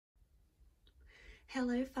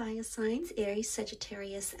Hello fire signs, Aries,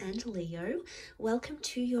 Sagittarius and Leo. Welcome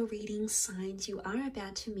to your reading signs. You are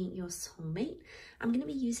about to meet your soulmate. I'm going to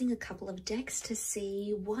be using a couple of decks to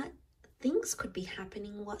see what things could be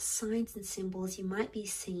happening, what signs and symbols you might be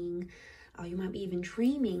seeing, or you might be even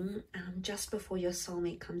dreaming just before your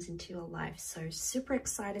soulmate comes into your life. So super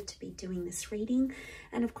excited to be doing this reading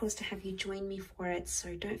and of course to have you join me for it.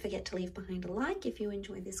 So don't forget to leave behind a like if you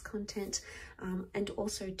enjoy this content, and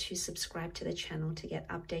also to subscribe to the channel to get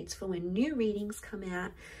updates for when new readings come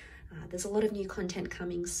out. There's a lot of new content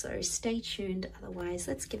coming, so stay tuned. Otherwise,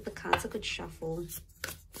 let's give the cards a good shuffle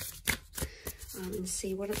and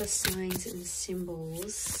see what are the signs and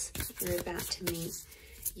symbols you're about to meet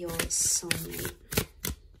your soulmate.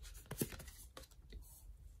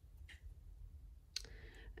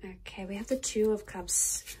 Okay, we have the Two of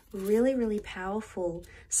Cups. Really powerful.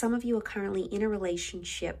 Some of you are currently in a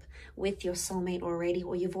relationship with your soulmate already,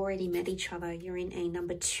 or you've already met each other. You're in a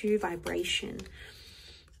number 2 vibration.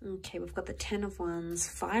 Okay, we've got the 10 of Wands,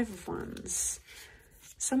 5 of Wands.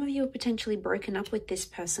 Some of you have potentially broken up with this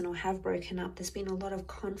person or have broken up. There's been a lot of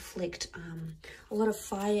conflict, a lot of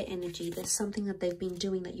fire energy. There's something that they've been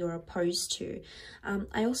doing that you're opposed to.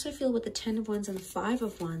 I also feel with the 10 of Wands and the 5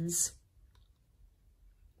 of Wands,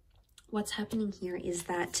 what's happening here is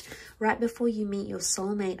that right before you meet your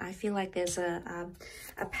soulmate, I feel like there's a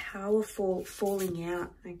powerful falling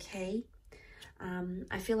out, okay?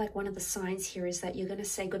 I feel like one of the signs here is that you're going to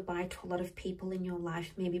say goodbye to a lot of people in your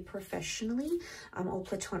life, maybe professionally or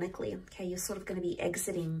platonically. Okay, you're sort of going to be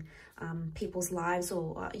exiting people's lives,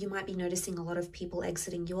 or you might be noticing a lot of people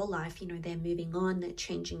exiting your life. You know, they're moving on, they're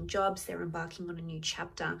changing jobs, they're embarking on a new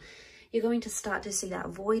chapter. You're going to start to see that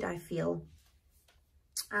void, I feel.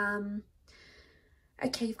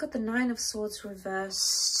 Okay, you've got the 9 of Swords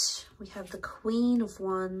reversed. We have the Queen of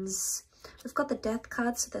Wands. We've got the Death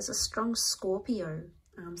card, so there's a strong Scorpio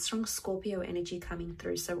energy coming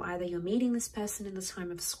through. So either you're meeting this person in the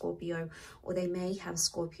time of Scorpio, or they may have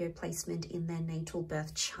Scorpio placement in their natal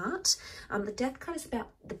birth chart. The Death card is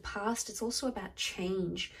about the past. It's also about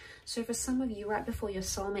change. So for some of you, right before your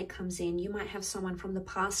soulmate comes in, you might have someone from the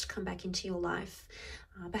past come back into your life.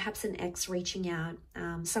 Perhaps an ex reaching out,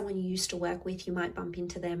 someone you used to work with, you might bump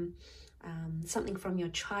into them, something from your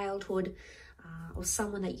childhood, or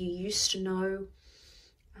someone that you used to know.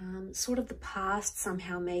 Sort of the past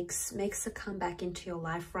somehow makes a comeback into your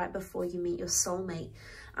life right before you meet your soulmate.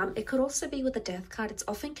 It could also be with the Death card. It's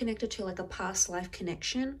often connected to like a past life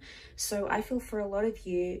connection. So I feel for a lot of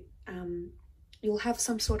you, you'll have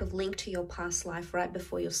some sort of link to your past life right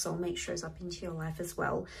before your soulmate shows up into your life as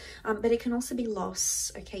well. But it can also be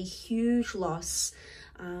loss, okay, huge loss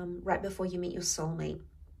right before you meet your soulmate.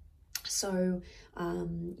 So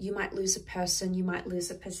you might lose a person, you might lose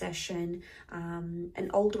a possession, an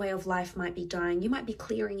old way of life might be dying. You might be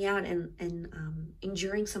clearing out and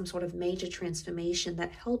enduring some sort of major transformation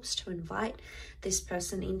that helps to invite this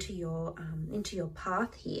person into your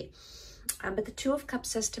path here. But the Two of Cups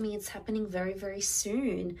says to me it's happening very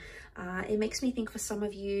soon. It makes me think for some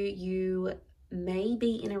of you, you may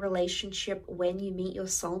be in a relationship when you meet your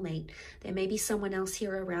soulmate. There may be someone else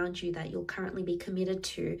here around you that you'll currently be committed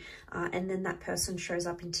to, and then that person shows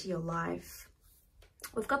up into your life.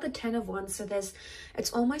 We've got the 10 of Wands, so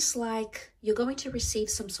it's almost like you're going to receive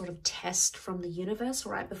some sort of test from the universe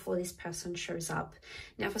right before this person shows up.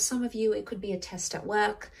 Now, for some of you, it could be a test at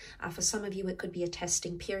work. For some of you, it could be a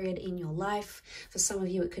testing period in your life. For some of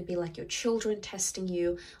you, it could be like your children testing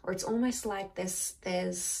you, or it's almost like there's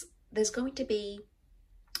going to be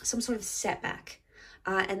some sort of setback.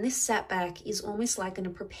 And this setback is almost like going to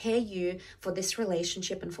prepare you for this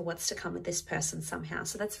relationship and for what's to come with this person somehow.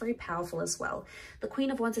 So that's very powerful as well. The Queen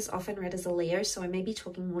of Wands is often read as a Leo, so I may be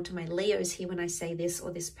talking more to my Leos here when I say this, or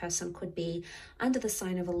this person could be under the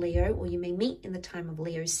sign of a Leo, or you may meet in the time of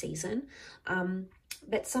Leo season.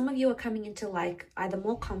 But some of you are coming into like either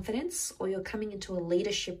more confidence, or you're coming into a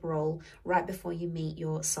leadership role right before you meet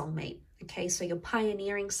your soulmate. Okay, so you're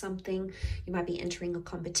pioneering something. You might be entering a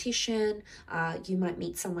competition. You might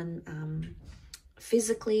meet someone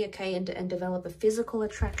physically, okay, and develop a physical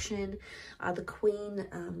attraction. The Queen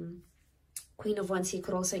of Wands here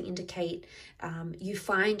could also indicate you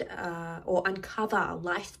find or uncover a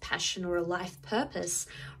life passion or a life purpose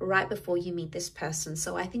right before you meet this person.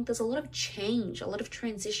 So I think there's a lot of change, a lot of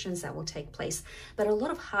transitions that will take place, but a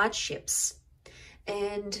lot of hardships.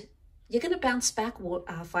 And you're going to bounce back,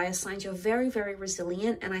 fire signs. You're very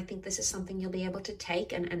resilient, and I think this is something you'll be able to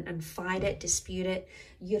take and fight it, dispute it,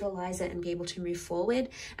 utilize it, and be able to move forward.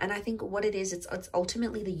 And I think what it is, it's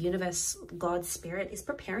ultimately the universe, God's spirit, is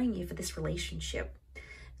preparing you for this relationship.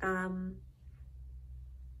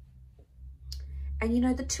 And, you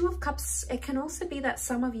know, the Two of Cups, it can also be that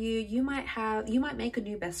some of you, you might make a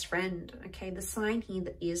new best friend, okay? The sign here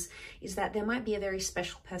is that there might be a very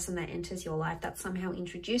special person that enters your life that somehow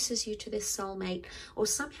introduces you to this soulmate, or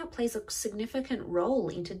somehow plays a significant role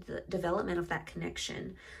into the development of that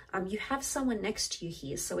connection. You have someone next to you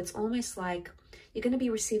here, so it's almost like you're going to be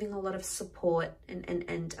receiving a lot of support and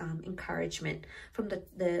encouragement from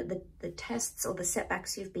the tests or the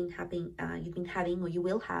setbacks you've been having or you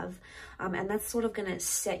will have, and that's sort of going to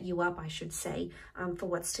set you up, I should say, for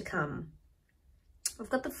what's to come. We've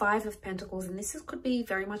got the Five of Pentacles, and this could be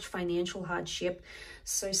very much financial hardship.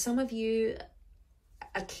 So some of you,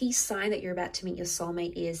 a key sign that you're about to meet your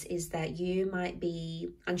soulmate is that you might be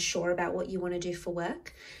unsure about what you want to do for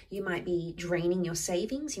work. You might be draining your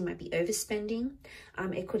savings. You might be overspending.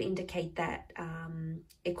 It could indicate that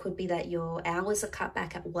it could be that your hours are cut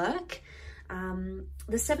back at work.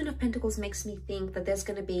 The Seven of Pentacles makes me think that there's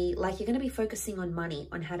going to be, like, you're going to be focusing on money,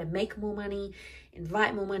 on how to make more money,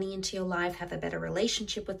 invite more money into your life, have a better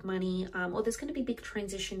relationship with money, or there's going to be a big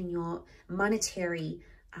transition in your monetary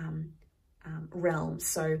realm.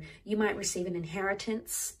 So you might receive an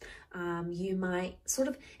inheritance. You might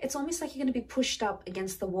it's almost like you're going to be pushed up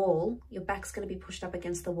against the wall. Your back's going to be pushed up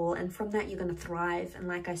against the wall, and from that you're going to thrive. And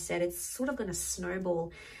like I said, it's sort of going to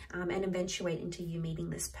snowball and eventuate into you meeting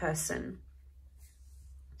this person.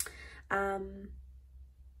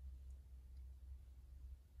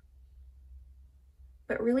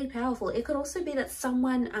 But really powerful. It could also be that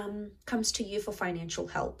someone comes to you for financial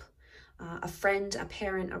help. A friend, a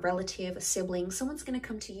parent, a relative, a sibling, someone's going to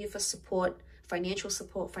come to you for support,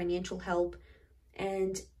 financial help.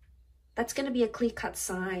 And that's going to be a clear-cut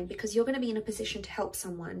sign, because you're going to be in a position to help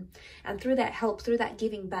someone. And through that help, through that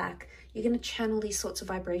giving back, you're going to channel these sorts of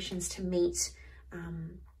vibrations to meet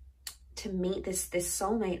this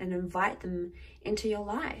soulmate and invite them into your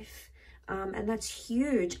life. And that's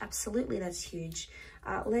huge. Absolutely, that's huge.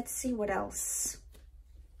 Let's see what else.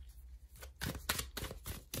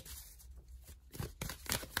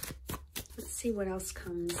 See what else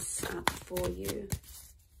comes up for you.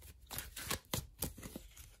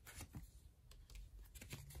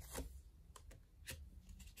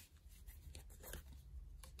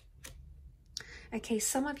 Okay,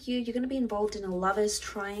 some of you, you're going to be involved in a lover's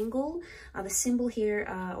triangle. The symbol here,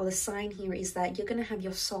 or the sign here, is that you're going to have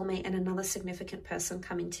your soulmate and another significant person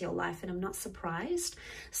come into your life, and I'm not surprised.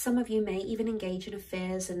 Some of you may even engage in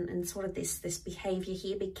affairs and sort of this behavior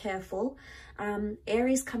here. Be careful.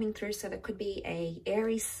 Aries coming through, so there could be a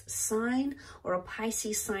Aries sign or a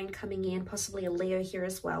Pisces sign coming in, possibly a Leo here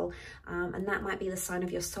as well, and that might be the sign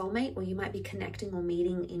of your soulmate, or you might be connecting or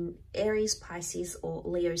meeting in Aries, Pisces, or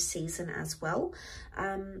Leo season as well.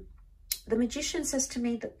 The Magician says to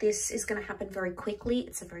me that this is going to happen very quickly.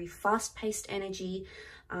 It's a very fast-paced energy,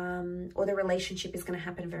 or the relationship is going to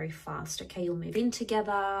happen very fast. Okay, you'll move in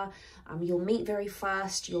together, you'll meet very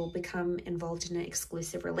fast, you'll become involved in an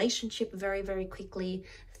exclusive relationship very, very quickly.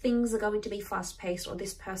 Things are going to be fast-paced, or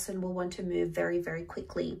this person will want to move very, very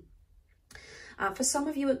quickly. For some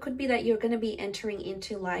of you, it could be that you're going to be entering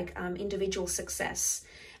into like individual success.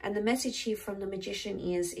 And the message here from the Magician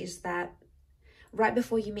is that right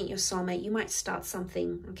before you meet your soulmate, you might start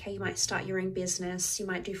something, okay? You might start your own business, you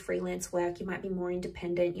might do freelance work, you might be more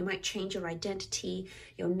independent, you might change your identity,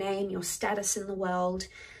 your name, your status in the world.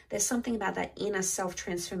 There's something about that inner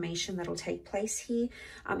self-transformation that'll take place here.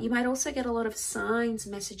 You might also get a lot of signs,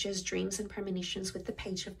 messages, dreams, and premonitions with the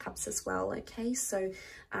Page of Cups as well, okay? So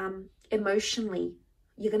emotionally,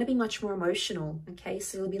 you're going to be much more emotional, okay?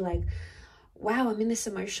 So you'll be like, wow, I'm in this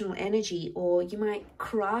emotional energy, or you might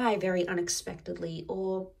cry very unexpectedly,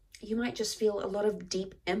 or you might just feel a lot of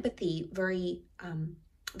deep empathy, very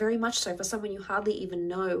much so for someone you hardly even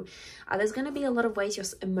know. There's going to be a lot of ways your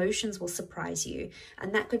emotions will surprise you,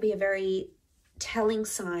 and that could be a very telling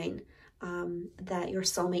sign that your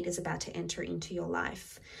soulmate is about to enter into your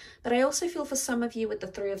life. But I also feel for some of you with the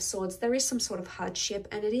Three of Swords, there is some sort of hardship,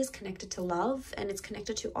 and it is connected to love, and it's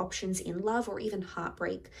connected to options in love or even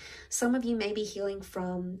heartbreak. Some of you may be healing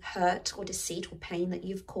from hurt or deceit or pain that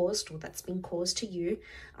you've caused or that's been caused to you.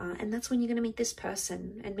 And that's when you're going to meet this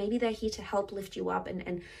person, and maybe they're here to help lift you up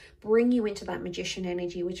and bring you into that Magician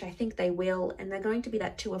energy, which I think they will. And they're going to be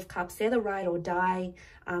that Two of Cups. They're the ride or die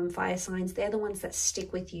fire signs. They're the ones that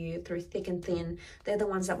stick with you through thick and thin. They're the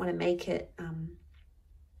ones that want to make it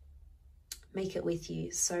with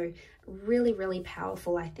you. So really, really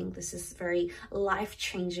powerful. I think this is very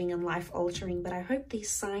life-changing and life-altering, but I hope these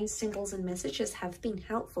signs, symbols, and messages have been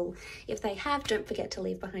helpful. If they have, don't forget to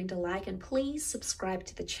leave behind a like, and please subscribe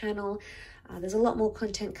to the channel. There's a lot more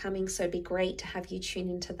content coming, so it'd be great to have you tune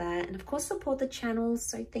into that. And of course, support the channel.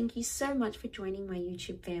 So thank you so much for joining my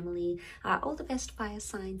YouTube family. All the best, fire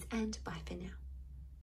signs, and bye for now.